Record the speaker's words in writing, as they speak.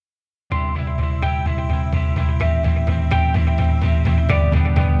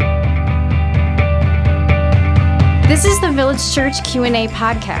This is the Village Church Q&A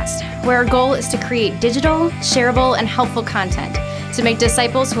podcast, where our goal is to create digital, shareable, and helpful content to make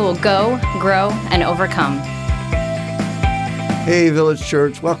disciples who will go, grow, and overcome. Hey, Village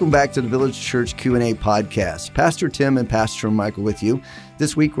Church. Welcome back to the Village Church Q&A podcast. Pastor Tim and Pastor Michael with you.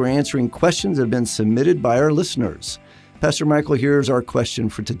 This week, we're answering questions that have been submitted by our listeners. Pastor Michael, here's our question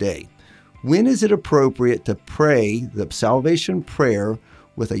for today. When is it appropriate to pray the salvation prayer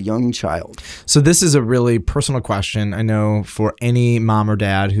with a young child? So this is a really personal question. I know for any mom or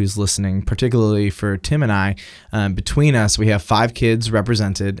dad who's listening, particularly for Tim and I, between us, we have 5 kids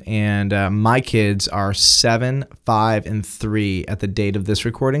represented, and my kids are 7, 5, and 3 at the date of this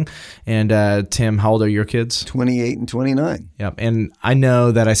recording. And Tim, how old are your kids? 28 and 29. Yep. And I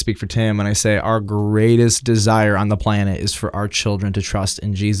know that I speak for Tim when I say our greatest desire on the planet is for our children to trust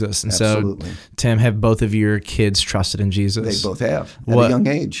in Jesus. And Absolutely. So, Tim, have both of your kids trusted in Jesus? They both have at a young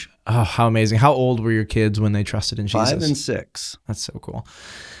age. Oh, how amazing. How old were your kids when they trusted in Jesus? 5 and 6. That's so cool.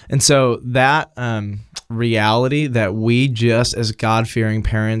 And so that reality that we just, as God-fearing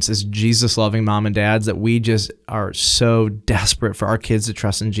parents, as Jesus-loving mom and dads, that we just are so desperate for our kids to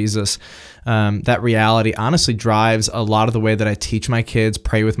trust in Jesus, that reality honestly drives a lot of the way that I teach my kids,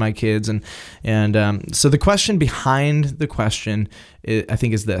 pray with my kids. And so the question behind the question, I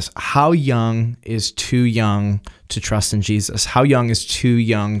think, is this: how young is too young to trust in Jesus? How young is too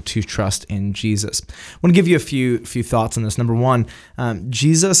young to trust in Jesus? I want to give you a few thoughts on this. Number one,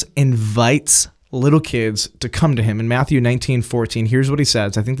 Jesus invites little kids to come to him. In Matthew 19:14, here's what he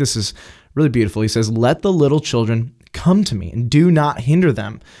says. I think this is really beautiful. He says, "Let the little children come to me, and do not hinder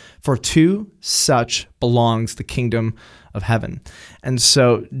them, for to such belongs the kingdom of heaven." And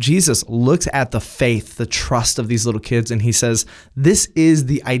so Jesus looks at the faith, the trust of these little kids, and he says, this is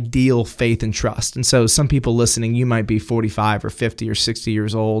the ideal faith and trust. And so some people listening, you might be 45 or 50 or 60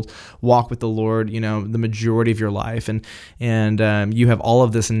 years old, walk with the Lord, the majority of your life, and you have all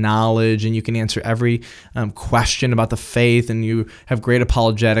of this knowledge, and you can answer every question about the faith, and you have great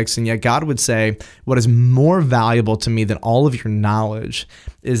apologetics, and yet God would say, what is more valuable to me than all of your knowledge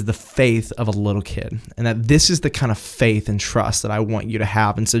is the faith of a little kid, and that this is the kind of faith and trust that I want you to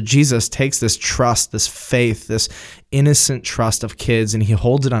have. And so Jesus takes this trust, this faith, this innocent trust of kids, and he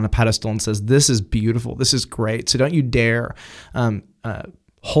holds it on a pedestal and says, this is beautiful, this is great. So don't you dare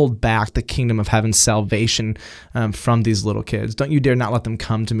hold back the kingdom of heaven's salvation from these little kids. Don't you dare not let them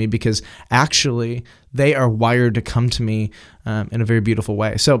come to me, because actually they are wired to come to me in a very beautiful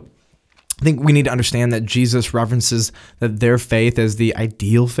way. So I think we need to understand that Jesus references that their faith as the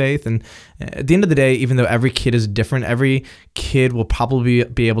ideal faith. And at the end of the day, even though every kid is different, every kid will probably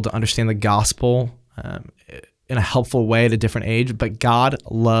be able to understand the gospel in a helpful way at a different age. But God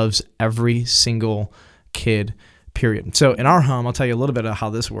loves every single kid, period. So in our home, I'll tell you a little bit of how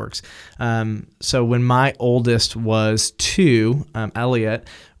this works. So when my oldest was 2, Elliot,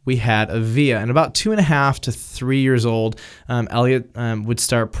 we had a Via, and about 2.5 to 3 years old, Elliot would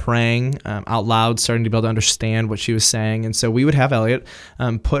start praying out loud, starting to be able to understand what she was saying. And so we would have Elliot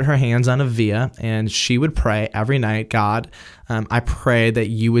put her hands on a Via, and she would pray every night, God, I pray that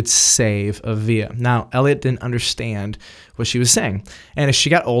you would save Avia. Now, Elliot didn't understand what she was saying. And as she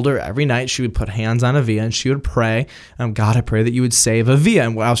got older, every night she would put hands on Avia and she would pray, God, I pray that you would save Avia.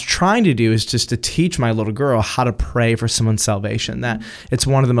 And what I was trying to do is just to teach my little girl how to pray for someone's salvation, that it's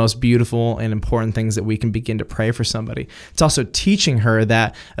one of the most beautiful and important things that we can begin to pray for somebody. It's also teaching her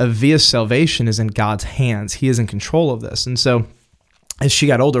that Avia's salvation is in God's hands. He is in control of this. And so as she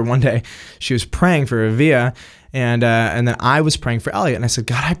got older, one day she was praying for Avia, and then I was praying for Elliot. And I said,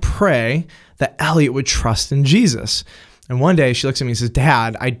 God, I pray that Elliot would trust in Jesus. And one day she looks at me and says,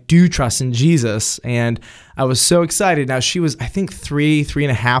 Dad, I do trust in Jesus. And I was so excited. Now she was, I think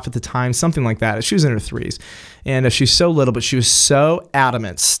 3.5 at the time, something like that. She was in her 3s. And she's so little, but she was so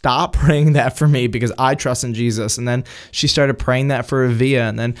adamant, stop praying that for me because I trust in Jesus. And then she started praying that for Avia.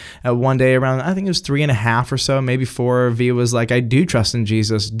 And then one day around, I think it was 3.5 or so, maybe 4, Avia was like, I do trust in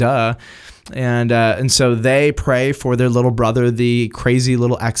Jesus, duh. And so they pray for their little brother, the crazy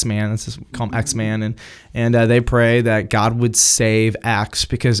little X-Man. Let's just call him X-Man. And they pray that God would save X,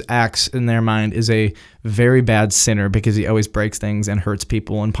 because X in their mind is a very bad sinner because he always breaks things and hurts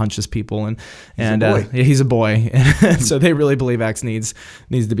people and punches people. He's a boy. And so they really believe X needs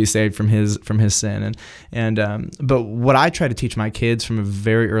to be saved from his sin. But what I try to teach my kids from a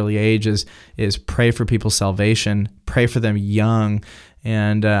very early age is pray for people's salvation, pray for them young.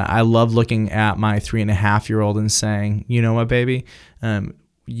 And I love looking at my 3.5-year-old and saying, you know what, baby,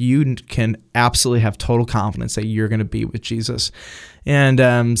 you can absolutely have total confidence that you're going to be with Jesus.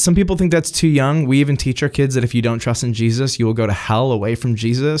 And some people think that's too young. We even teach our kids that if you don't trust in Jesus, you will go to hell away from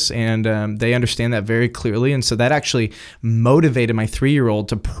Jesus. And they understand that very clearly. And so that actually motivated my 3-year-old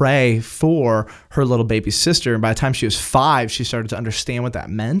to pray for her little baby sister. And by the time she was 5, she started to understand what that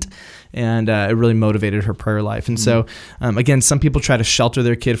meant. And it really motivated her prayer life. And so, again, some people try to shelter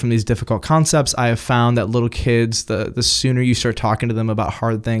their kid from these difficult concepts. I have found that little kids, the sooner you start talking to them about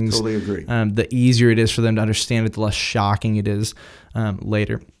hard things, Totally agree. The easier it is for them to understand it, the less shocking it is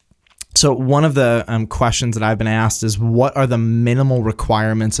later. So one of the questions that I've been asked is, what are the minimal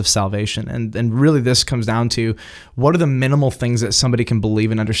requirements of salvation? And really this comes down to, what are the minimal things that somebody can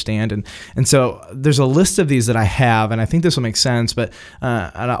believe and understand? And so there's a list of these that I have, and I think this will make sense, but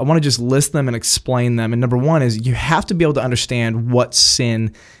I want to just list them and explain them. And number one is, you have to be able to understand what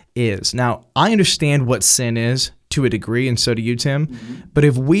sin is. Now, I understand what sin is to a degree, and so do you, Tim. Mm-hmm. But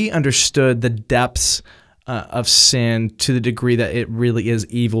if we understood the depths of sin to the degree that it really is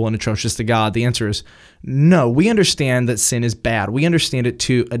evil and atrocious to God, the answer is no. We understand that sin is bad. We understand it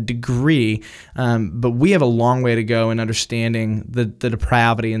to a degree, but we have a long way to go in understanding the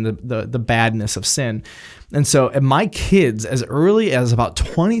depravity and the badness of sin. And so my kids, as early as about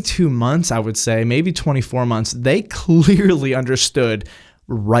 22 months, I would say, maybe 24 months, they clearly understood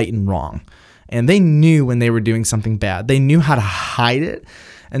right and wrong. And they knew when they were doing something bad. They knew how to hide it.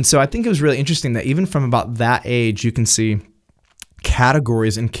 And so I think it was really interesting that even from about that age, you can see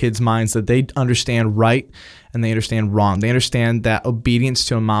categories in kids' minds that they understand right and they understand wrong. They understand that obedience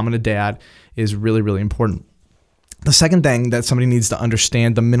to a mom and a dad is really, really important. The second thing that somebody needs to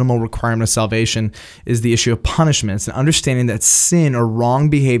understand, the minimal requirement of salvation, is the issue of punishments, and understanding that sin or wrong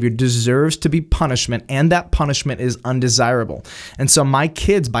behavior deserves to be punishment, and that punishment is undesirable. And so my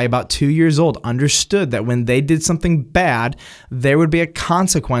kids, by about 2 years old, understood that when they did something bad, there would be a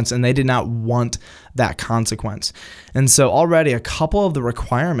consequence, and they did not want that consequence. And so already a couple of the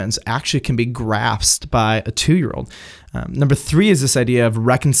requirements actually can be grasped by a 2-year-old. Number 3 is this idea of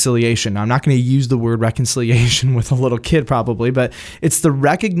reconciliation. Now, I'm not going to use the word reconciliation with a little kid probably, but it's the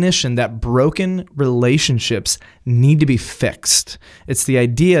recognition that broken relationships need to be fixed. It's the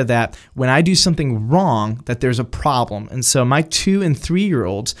idea that when I do something wrong, that there's a problem. And so my 2 and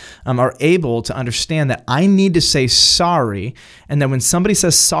 3-year-olds are able to understand that I need to say sorry, and that when somebody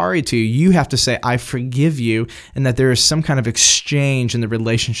says sorry to you, you have to say, I forgive you, and that there is some kind of exchange and the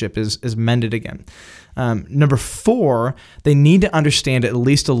relationship is mended again. Number 4, they need to understand at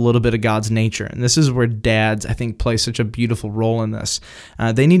least a little bit of God's nature. And this is where dads, I think, play such a beautiful role in this.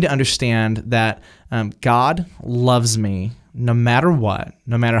 They need to understand that God loves me no matter what,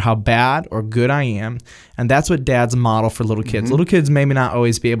 no matter how bad or good I am. And that's what dads model for little kids. Mm-hmm. Little kids may not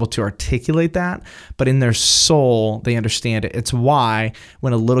always be able to articulate that, but in their soul, they understand it. It's why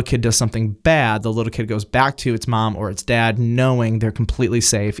when a little kid does something bad, the little kid goes back to its mom or its dad knowing they're completely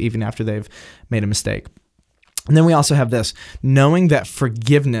safe even after they've made a mistake. And then we also have this, knowing that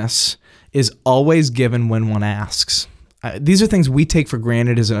forgiveness is always given when one asks. These are things we take for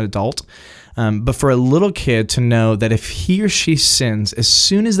granted as an adult. But for a little kid to know that if he or she sins, as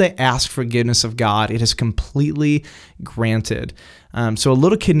soon as they ask forgiveness of God, it is completely granted. So a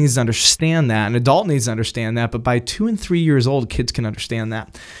little kid needs to understand that. An adult needs to understand that. But by 2 and 3 years old, kids can understand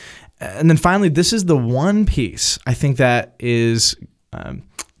that. And then finally, this is the one piece I think that is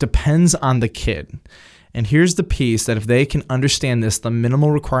depends on the kid. And here's the piece that if they can understand this, the minimal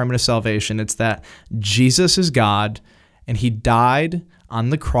requirement of salvation, it's that Jesus is God and he died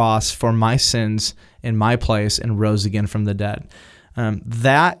on the cross for my sins in my place and rose again from the dead.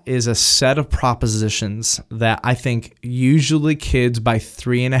 That is a set of propositions that I think usually kids by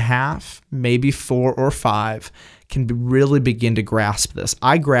 3.5, maybe 4 or 5, can really begin to grasp this.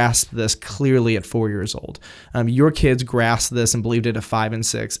 I grasped this clearly at 4 years old. Your kids grasped this and believed it at 5 and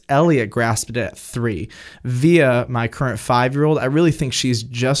 6. Elliot grasped it at 3. Via, my current 5-year-old, I really think she's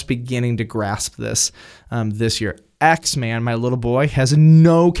just beginning to grasp this this year. X-Man, my little boy, has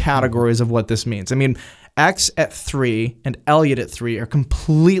no categories of what this means. I mean, X at 3 and Elliot at 3 are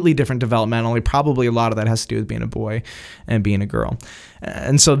completely different developmentally. Probably a lot of that has to do with being a boy and being a girl.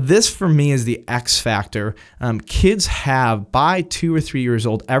 And so this, for me, is the X factor. Kids have, by 2 or 3 years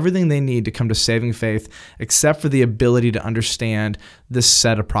old, everything they need to come to saving faith, except for the ability to understand this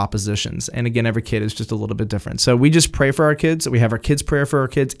set of propositions. And again, every kid is just a little bit different. So we just pray for our kids. We have our kids pray for our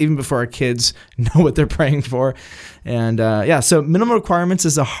kids, even before our kids know what they're praying for. And so minimum requirements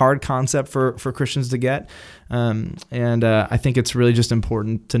is a hard concept for Christians to get. I think it's really just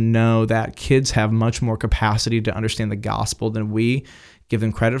important to know that kids have much more capacity to understand the gospel than we give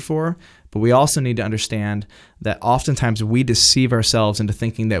them credit for. But we also need to understand that oftentimes we deceive ourselves into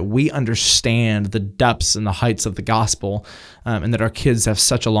thinking that we understand the depths and the heights of the gospel, and that our kids have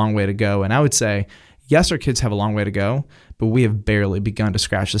such a long way to go. And I would say, yes, our kids have a long way to go, but we have barely begun to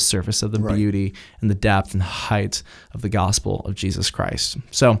scratch the surface of the beauty and the depth and the height of the gospel of Jesus Christ.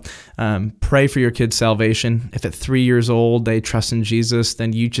 So pray for your kids' salvation. If at 3 years old they trust in Jesus,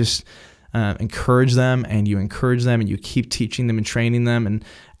 then you just encourage them, and you keep teaching them and training them and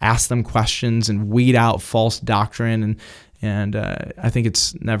ask them questions and weed out false doctrine. And I think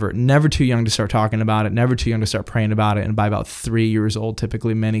it's never too young to start talking about it, never too young to start praying about it. And by about 3 years old,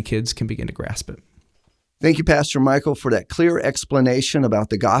 typically many kids can begin to grasp it. Thank you, Pastor Michael, for that clear explanation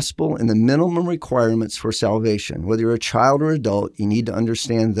about the gospel and the minimum requirements for salvation. Whether you're a child or adult, you need to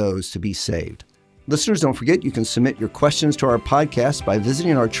understand those to be saved. Listeners, don't forget you can submit your questions to our podcast by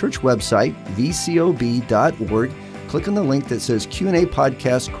visiting our church website, vcob.org. Click on the link that says Q&A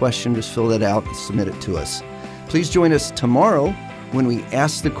podcast question. Just fill that out and submit it to us. Please join us tomorrow when we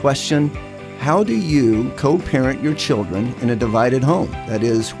ask the question, how do you co-parent your children in a divided home? That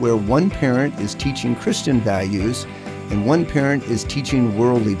is, where one parent is teaching Christian values and one parent is teaching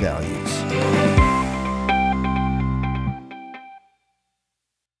worldly values.